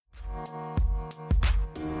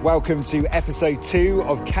Welcome to episode 2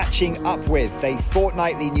 of Catching Up With, a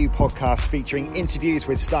fortnightly new podcast featuring interviews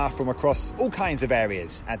with staff from across all kinds of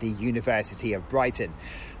areas at the University of Brighton.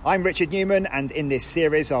 I'm Richard Newman, and in this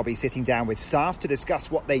series I'll be sitting down with staff to discuss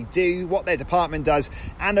what they do, what their department does,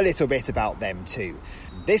 and a little bit about them too.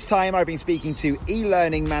 This time I've been speaking to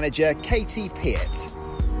e-learning manager Katie Peart.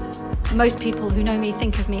 Most people who know me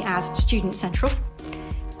think of me as Student Central.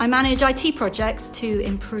 I manage IT projects to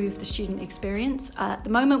improve the student experience. At the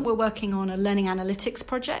moment, we're working on a learning analytics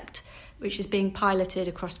project, which is being piloted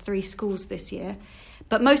across 3 schools this year.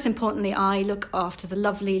 But most importantly, I look after the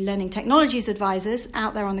lovely learning technologies advisors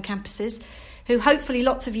out there on the campuses, who hopefully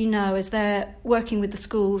lots of you know as they're working with the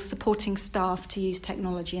schools, supporting staff to use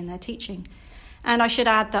technology in their teaching. And I should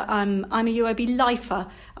add that I'm a UOB lifer.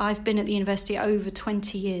 I've been at the university over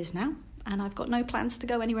 20 years now, and I've got no plans to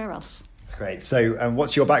go anywhere else. Great. So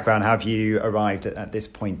what's your background? How have you arrived at this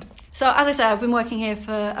point? So as I said, I've been working here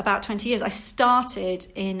for about 20 years. I started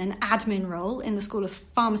in an admin role in the School of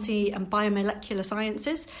Pharmacy and Biomolecular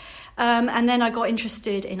Sciences. And then I got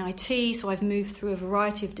interested in IT, so I've moved through a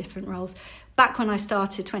variety of different roles. Back when I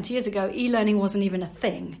started 20 years ago, e-learning wasn't even a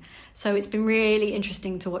thing. So it's been really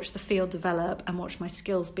interesting to watch the field develop and watch my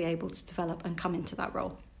skills be able to develop and come into that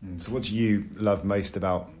role. So what do you love most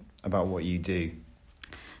about what you do?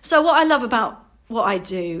 So what I love about what I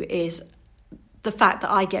do is the fact that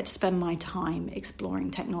I get to spend my time exploring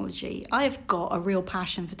technology. I've got a real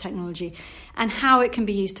passion for technology and how it can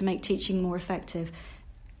be used to make teaching more effective.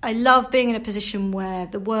 I love being in a position where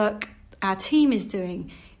the work our team is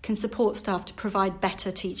doing can support staff to provide better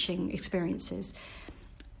teaching experiences.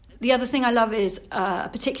 The other thing I love is a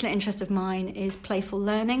particular interest of mine is playful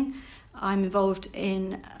learning. I'm involved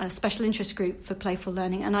in a special interest group for playful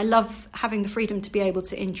learning, and I love having the freedom to be able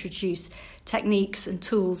to introduce techniques and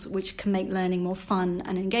tools which can make learning more fun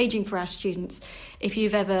and engaging for our students. If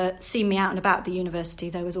you've ever seen me out and about the university,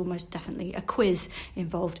 there was almost definitely a quiz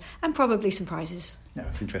involved and probably some prizes. Yeah,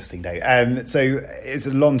 that's interesting though. So it's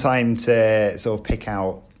a long time to sort of pick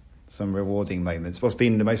out some rewarding moments. What's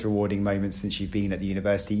been the most rewarding moments since you've been at the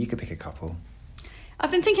university? You could pick a couple.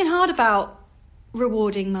 I've been thinking hard about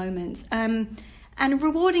rewarding moments. And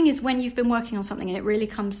rewarding is when you've been working on something and it really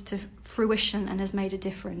comes to fruition and has made a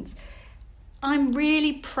difference. I'm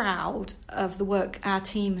really proud of the work our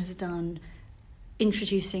team has done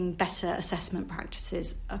introducing better assessment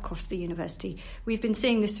practices across the university. We've been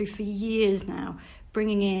seeing this through for years now,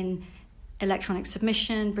 bringing in electronic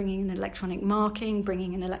submission, bringing in electronic marking,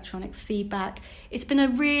 bringing in electronic feedback. It's been a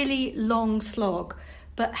really long slog,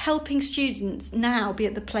 but helping students now be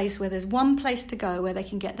at the place where there's one place to go where they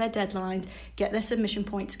can get their deadlines, get their submission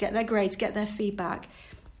points, get their grades, get their feedback.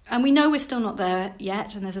 And we know we're still not there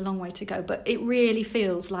yet and there's a long way to go, but it really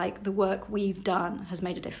feels like the work we've done has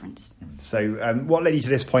made a difference. So what led you to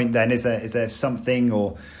this point then? Is there something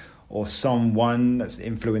or someone that's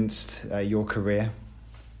influenced your career?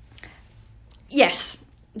 Yes,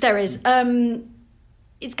 there is.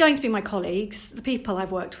 It's going to be my colleagues. The people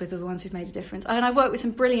I've worked with are the ones who've made a difference. And I've worked with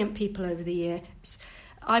some brilliant people over the years.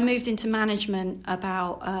 I moved into management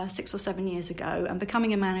about 6 or 7 years ago, and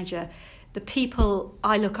becoming a manager, the people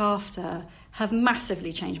I look after have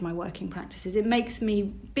massively changed my working practices. It makes me,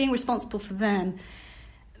 being responsible for them,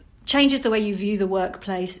 changes the way you view the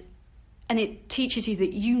workplace, and it teaches you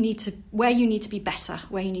that where you need to be better,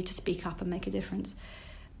 where you need to speak up and make a difference.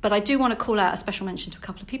 But I do want to call out a special mention to a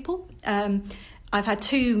couple of people. I've had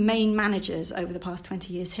 2 main managers over the past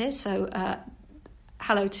 20 years here, so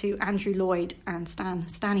hello to Andrew Lloyd and Stan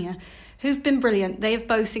Stanier, who've been brilliant. They have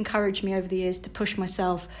both encouraged me over the years to push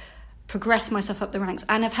myself, progress myself up the ranks,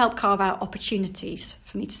 and have helped carve out opportunities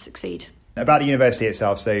for me to succeed. About the university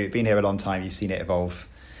itself, so been here a long time, you've seen it evolve,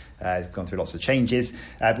 it's gone through lots of changes,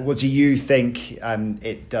 but what do you think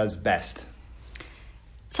it does best?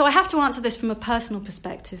 So I have to answer this from a personal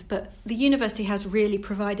perspective, but the university has really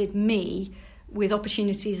provided me with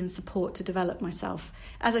opportunities and support to develop myself.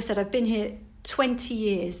 As I said, I've been here 20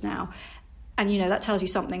 years now, and that tells you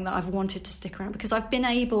something that I've wanted to stick around because I've been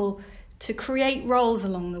able to create roles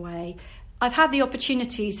along the way. I've had the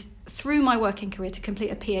opportunities through my working career to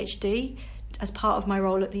complete a PhD as part of my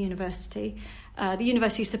role at the university. The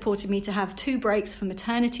university supported me to have 2 breaks for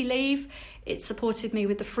maternity leave. It supported me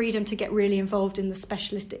with the freedom to get really involved in the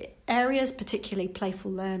specialist areas, particularly playful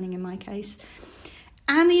learning in my case.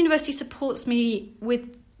 And the university supports me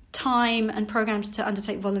with time and programmes to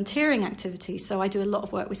undertake volunteering activities. So I do a lot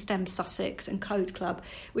of work with STEM Sussex and Code Club,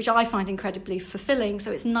 which I find incredibly fulfilling.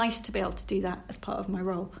 So it's nice to be able to do that as part of my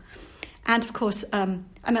role. And of course, I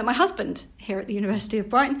met my husband here at the University of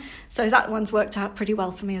Brighton. So that one's worked out pretty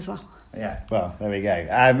well for me as well. Yeah, well, there we go.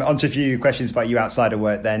 On to a few questions about you outside of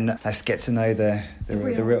work then. Let's get to know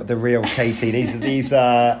the real Katie. These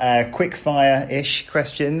are quick fire-ish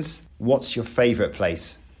questions. What's your favourite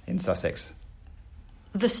place in Sussex?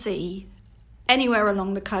 The sea. Anywhere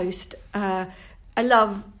along the coast. I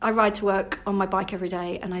ride to work on my bike every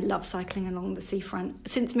day, and I love cycling along the seafront.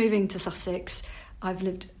 Since moving to Sussex, I've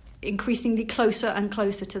lived increasingly closer and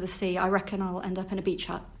closer to the sea. I reckon I'll end up in a beach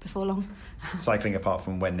hut before long. Cycling apart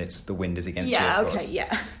from when the wind is against you, of course.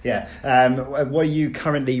 Yeah. What are you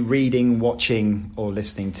currently reading, watching or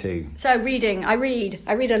listening to? So reading, I read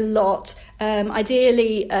a lot.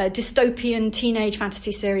 Ideally, dystopian teenage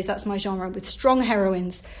fantasy series, that's my genre, with strong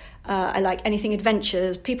heroines. I like anything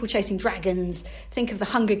adventures, people chasing dragons. Think of the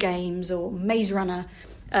Hunger Games or Maze Runner.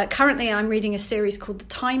 Currently, I'm reading a series called The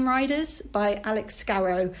Time Riders by Alex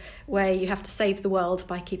Scarrow, where you have to save the world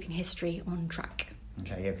by keeping history on track.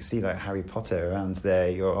 Okay, you can see like Harry Potter around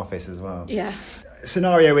your office as well. Yeah.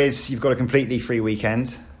 Scenario is you've got a completely free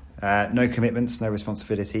weekend, no commitments, no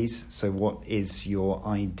responsibilities. So what is your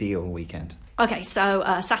ideal weekend? Okay,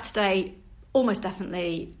 so Saturday, almost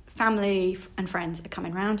definitely, family and friends are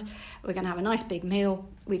coming round. We're going to have a nice big meal.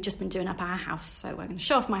 We've just been doing up our house, so we're going to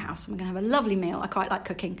show off my house and we're going to have a lovely meal. I quite like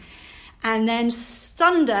cooking. And then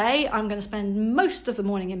Sunday, I'm going to spend most of the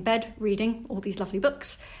morning in bed reading all these lovely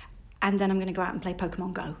books, and then I'm going to go out and play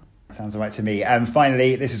Pokemon Go. Sounds all right to me.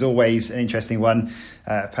 Finally, this is always an interesting one.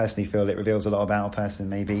 I personally feel it reveals a lot about a person,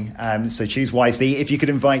 maybe. So choose wisely. If you could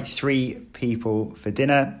invite 3 people for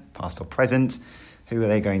dinner, past or present, who are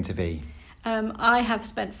they going to be? I have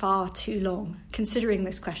spent far too long considering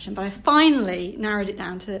this question, but I finally narrowed it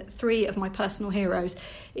down to 3 of my personal heroes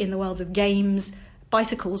in the worlds of games,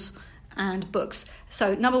 bicycles, and books.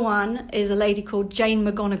 So number 1 is a lady called Jane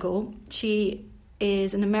McGonigal. She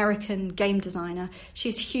is an American game designer.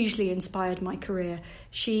 She's hugely inspired my career.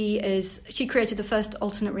 She created the first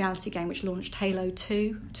alternate reality game which launched Halo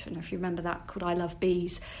 2. I don't know if you remember that, called I Love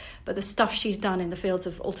Bees. But the stuff she's done in the fields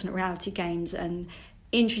of alternate reality games and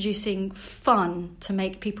introducing fun to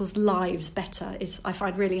make people's lives better I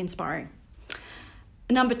find really inspiring.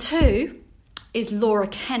 Number 2 is Laura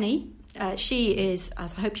Kenny. She is,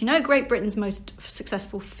 as I hope you know, Great Britain's most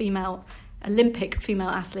successful Olympic female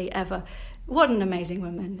athlete ever. What an amazing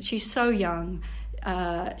woman. She's so young.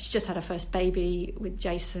 She just had her first baby with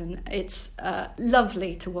Jason. It's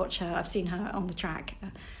lovely to watch her. I've seen her on the track.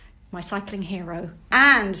 My cycling hero.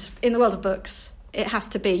 And in the world of books, it has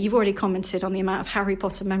to be, you've already commented on the amount of Harry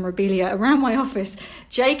Potter memorabilia around my office.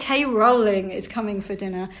 J.K. Rowling is coming for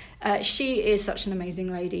dinner. She is such an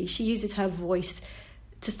amazing lady. She uses her voice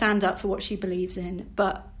to stand up for what she believes in.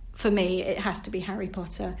 But for me, it has to be Harry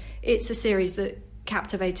Potter. It's a series that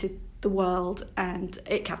captivated the world, and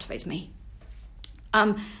it captivates me.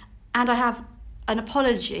 And I have an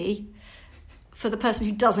apology for the person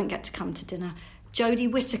who doesn't get to come to dinner.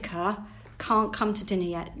 Jodie Whittaker can't come to dinner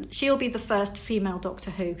yet. She'll be the first female Doctor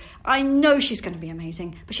Who. I know she's going to be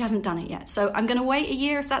amazing, but she hasn't done it yet. So I'm going to wait a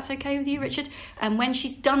year, if that's okay with you, Richard. And when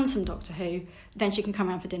she's done some Doctor Who, then she can come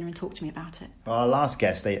around for dinner and talk to me about it. Well, our last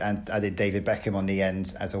guest, I did David Beckham on the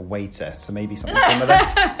end as a waiter, so maybe something similar.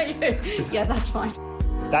 Yeah, that's fine.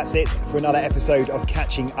 That's it for another episode of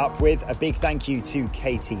Catching Up With. A big thank you to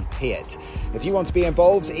Katie Peart. If you want to be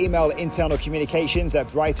involved, email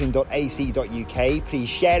internalcommunications@brighton.ac.uk. Please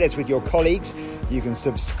share this with your colleagues. You can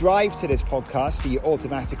subscribe to this podcast so you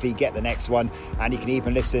automatically get the next one. And you can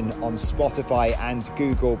even listen on Spotify and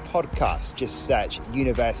Google Podcasts. Just search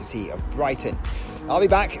University of Brighton. I'll be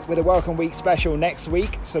back with a Welcome Week special next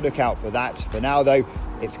week, so look out for that. For now, though,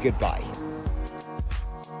 it's goodbye.